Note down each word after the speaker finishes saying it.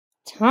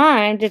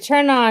Time to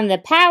turn on the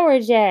power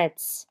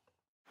jets.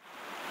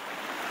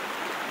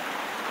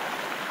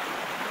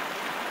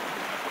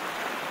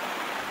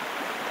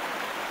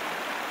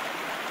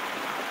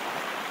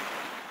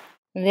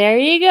 There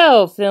you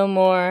go,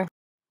 Filmore.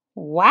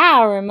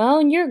 Wow,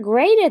 Ramone, you're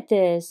great at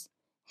this.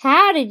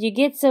 How did you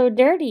get so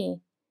dirty?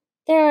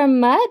 There are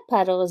mud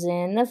puddles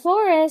in the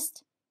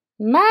forest.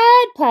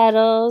 Mud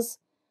puddles.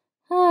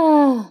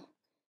 Oh.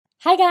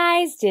 Hi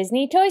guys,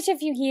 Disney Toys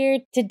Review here.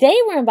 Today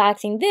we're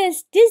unboxing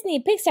this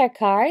Disney Pixar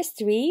Cars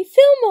 3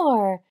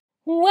 Filmore.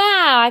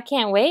 Wow, I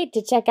can't wait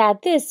to check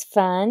out this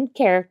fun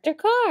character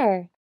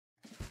car.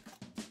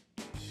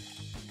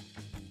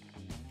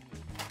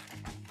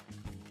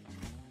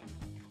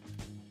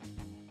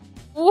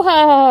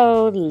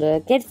 Whoa,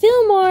 look at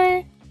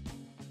Filmore.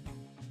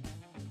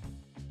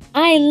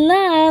 I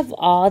love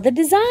all the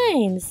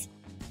designs.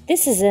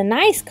 This is a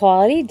nice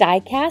quality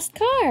die-cast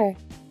car.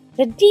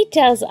 The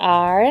details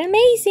are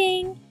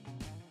amazing.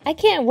 I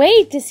can't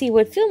wait to see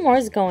what Filmore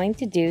is going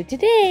to do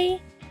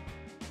today.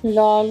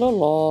 La la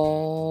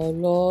la,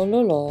 la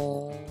la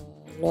la,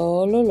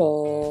 la la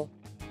la.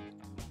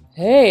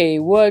 Hey,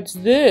 what's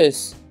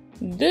this?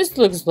 This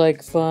looks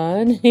like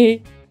fun.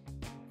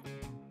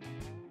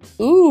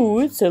 Ooh,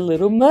 it's a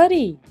little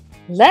muddy.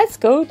 Let's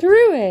go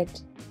through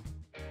it.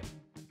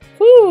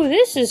 Ooh,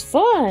 this is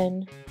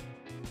fun.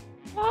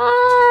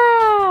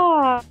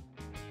 Ah!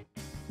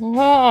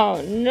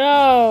 Oh,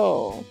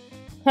 no.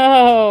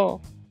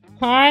 Oh,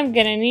 I'm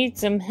gonna need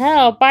some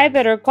help. I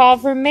better call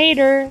for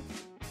Mater.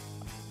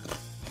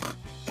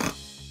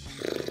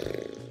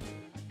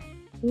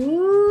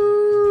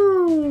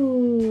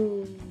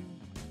 Ooh,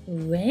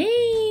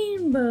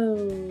 rainbow.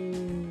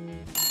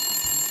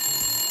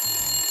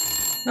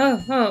 Oh,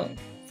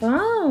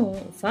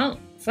 phone.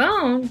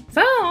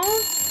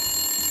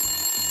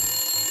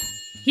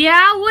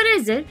 Yeah, what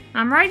is it?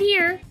 I'm right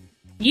here.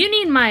 You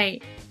need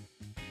my...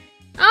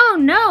 Oh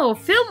no,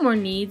 Filmore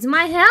needs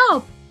my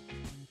help.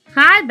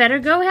 I better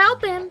go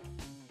help him.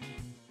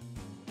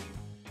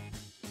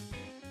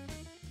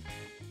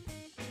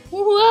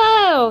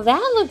 Whoa,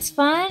 that looks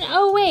fun.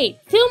 Oh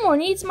wait, Filmore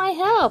needs my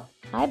help.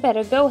 I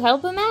better go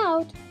help him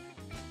out.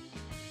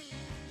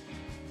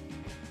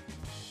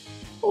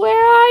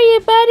 Where are you,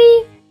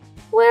 buddy?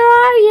 Where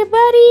are you,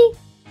 buddy?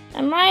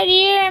 I'm right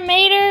here,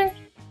 Mater.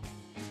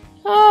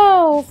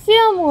 Oh,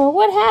 Filmore,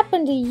 what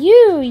happened to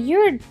you?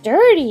 You're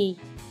dirty.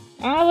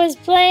 I was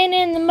playing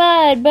in the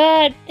mud,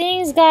 but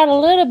things got a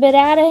little bit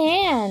out of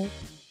hand.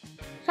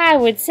 I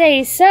would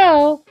say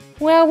so.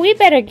 Well, we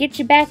better get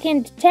you back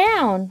into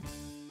town.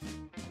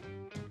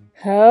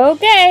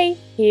 Okay,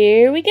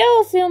 here we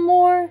go,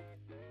 Filmore.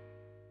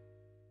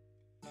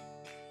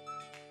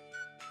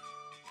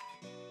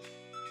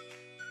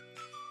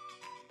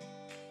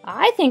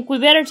 I think we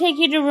better take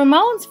you to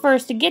Ramone's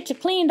first to get you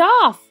cleaned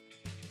off.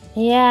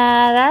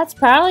 Yeah, that's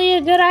probably a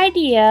good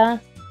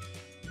idea.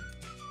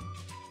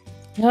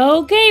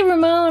 Okay,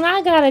 Ramone,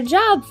 I got a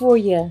job for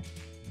you.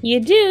 You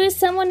do?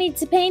 Someone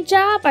needs a paint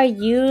job? Are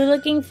you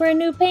looking for a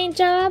new paint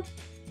job?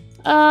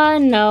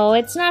 No,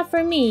 it's not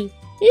for me.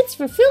 It's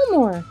for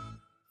Filmore.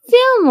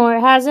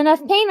 Filmore has enough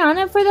paint on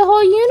it for the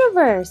whole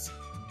universe.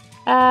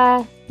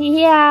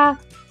 Yeah,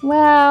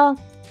 well,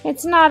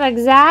 it's not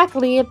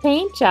exactly a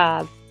paint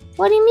job.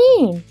 What do you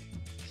mean?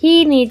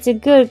 He needs a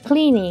good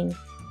cleaning.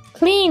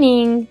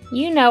 Cleaning?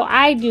 You know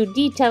I do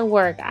detail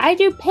work. I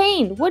do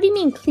paint. What do you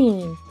mean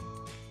clean?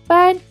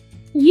 But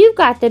you've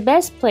got the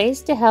best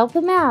place to help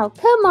him out.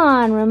 Come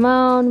on,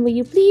 Ramone. Will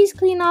you please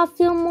clean off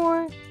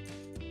Filmore?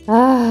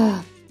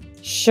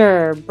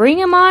 Sure. Bring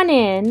him on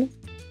in.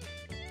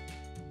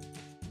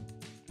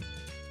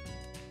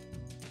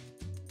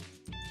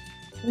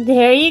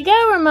 There you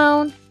go,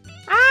 Ramone.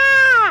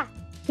 Ah!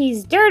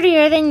 He's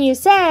dirtier than you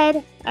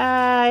said.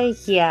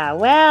 Yeah,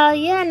 well,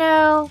 you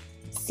know.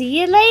 See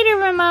you later,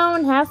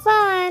 Ramone. Have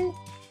fun.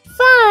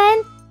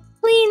 Fun?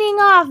 Cleaning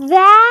off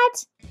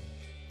that?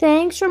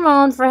 Thanks,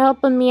 Ramone, for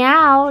helping me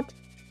out.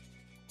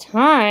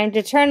 Time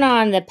to turn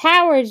on the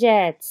power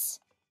jets.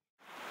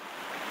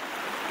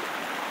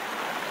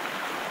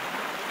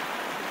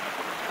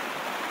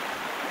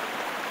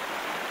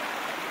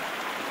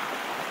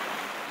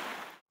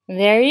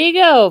 There you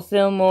go,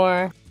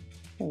 Filmore.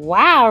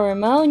 Wow,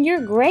 Ramone,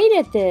 you're great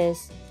at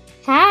this.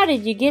 How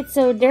did you get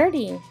so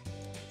dirty?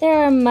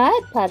 There are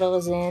mud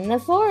puddles in the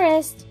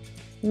forest.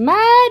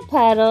 Mud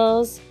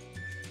puddles.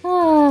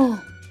 Oh,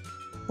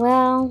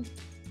 well,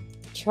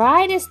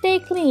 try to stay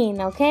clean,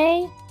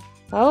 okay?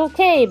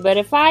 Okay, but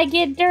if I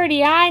get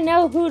dirty, I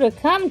know who to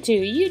come to.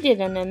 You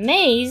did an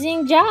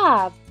amazing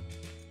job.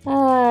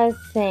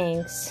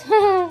 Thanks.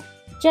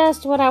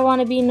 Just what I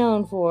want to be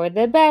known for,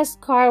 the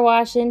best car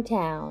wash in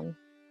town.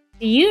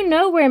 Do you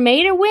know where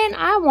Mater went?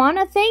 I want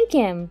to thank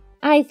him.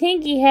 I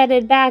think he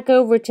headed back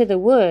over to the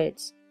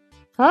woods.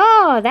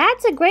 Oh,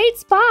 that's a great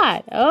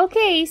spot.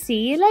 Okay,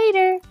 see you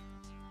later.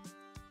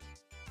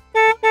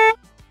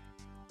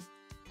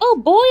 Oh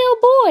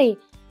boy,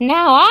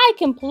 now I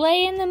can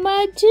play in the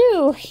mud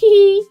too.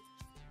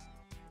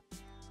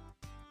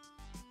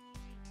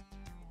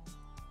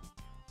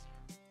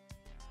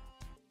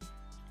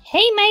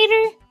 Hey,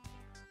 Mater!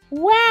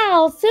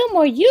 Wow,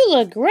 Fillmore, you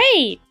look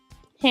great!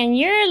 And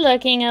you're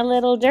looking a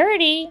little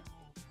dirty.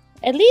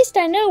 At least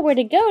I know where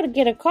to go to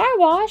get a car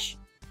wash.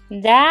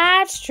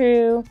 That's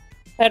true.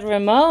 But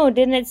Ramone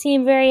didn't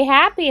seem very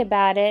happy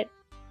about it.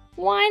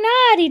 Why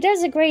not? He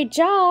does a great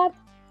job.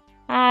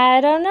 I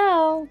don't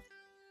know.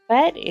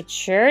 But it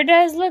sure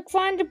does look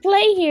fun to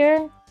play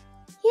here.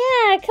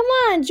 Yeah, come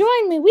on,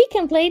 join me. We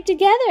can play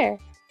together.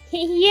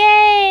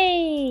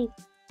 Yay!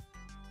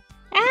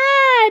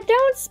 Ah,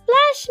 don't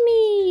splash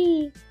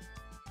me!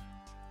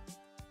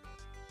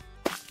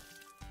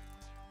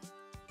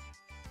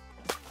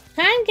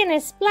 I'm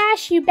gonna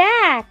splash you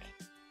back.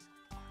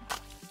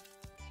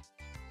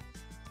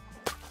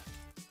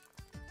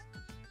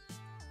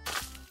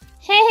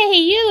 Hey,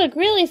 you look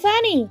really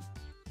funny.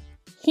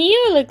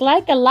 You look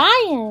like a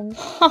lion.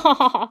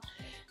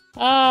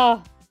 Oh,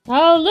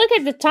 look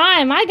at the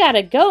time. I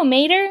gotta go,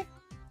 Mater.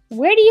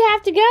 Where do you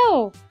have to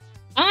go?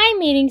 I'm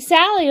meeting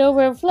Sally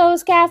over at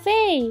Flo's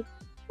Cafe.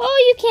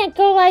 Oh, you can't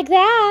go like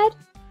that.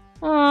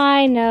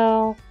 I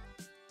know.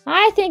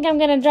 I think I'm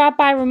gonna drop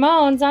by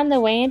Ramone's on the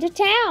way into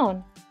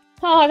town.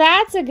 Oh,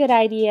 that's a good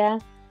idea.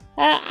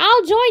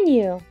 I'll join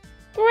you.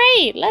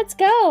 Great, let's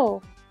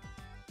go.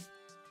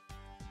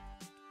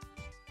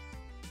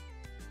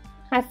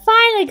 I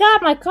finally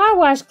got my car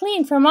wash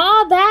clean from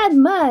all that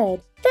mud.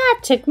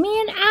 That took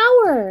me an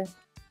hour.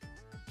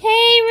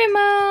 Hey,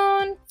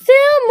 Ramone.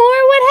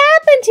 Fillmore, what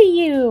happened to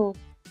you?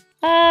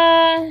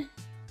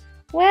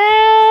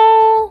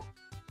 Well,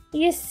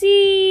 you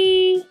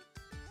see,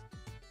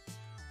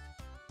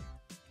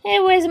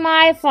 it was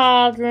my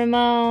fault,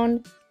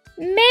 Ramone.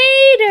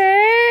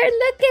 Mater,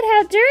 look at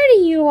how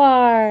dirty you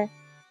are.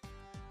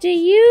 Do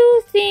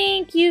you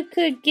think you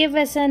could give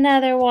us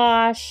another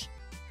wash?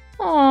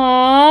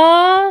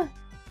 Aww,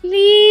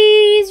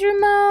 please,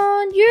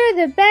 Ramone,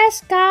 you're the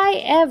best guy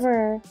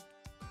ever.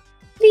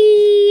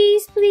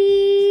 Please,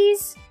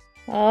 please.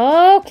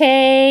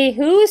 Okay,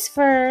 who's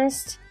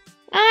first?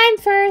 I'm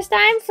first.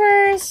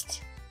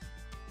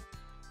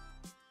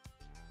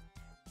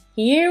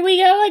 Here we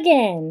go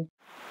again.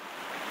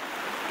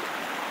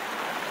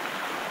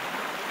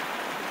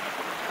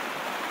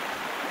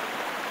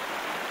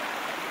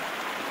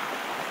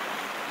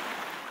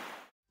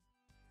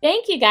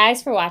 Thank you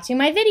guys for watching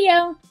my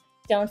video.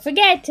 Don't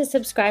forget to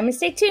subscribe and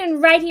stay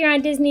tuned right here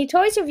on Disney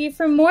Toys Review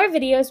for more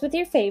videos with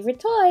your favorite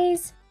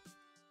toys.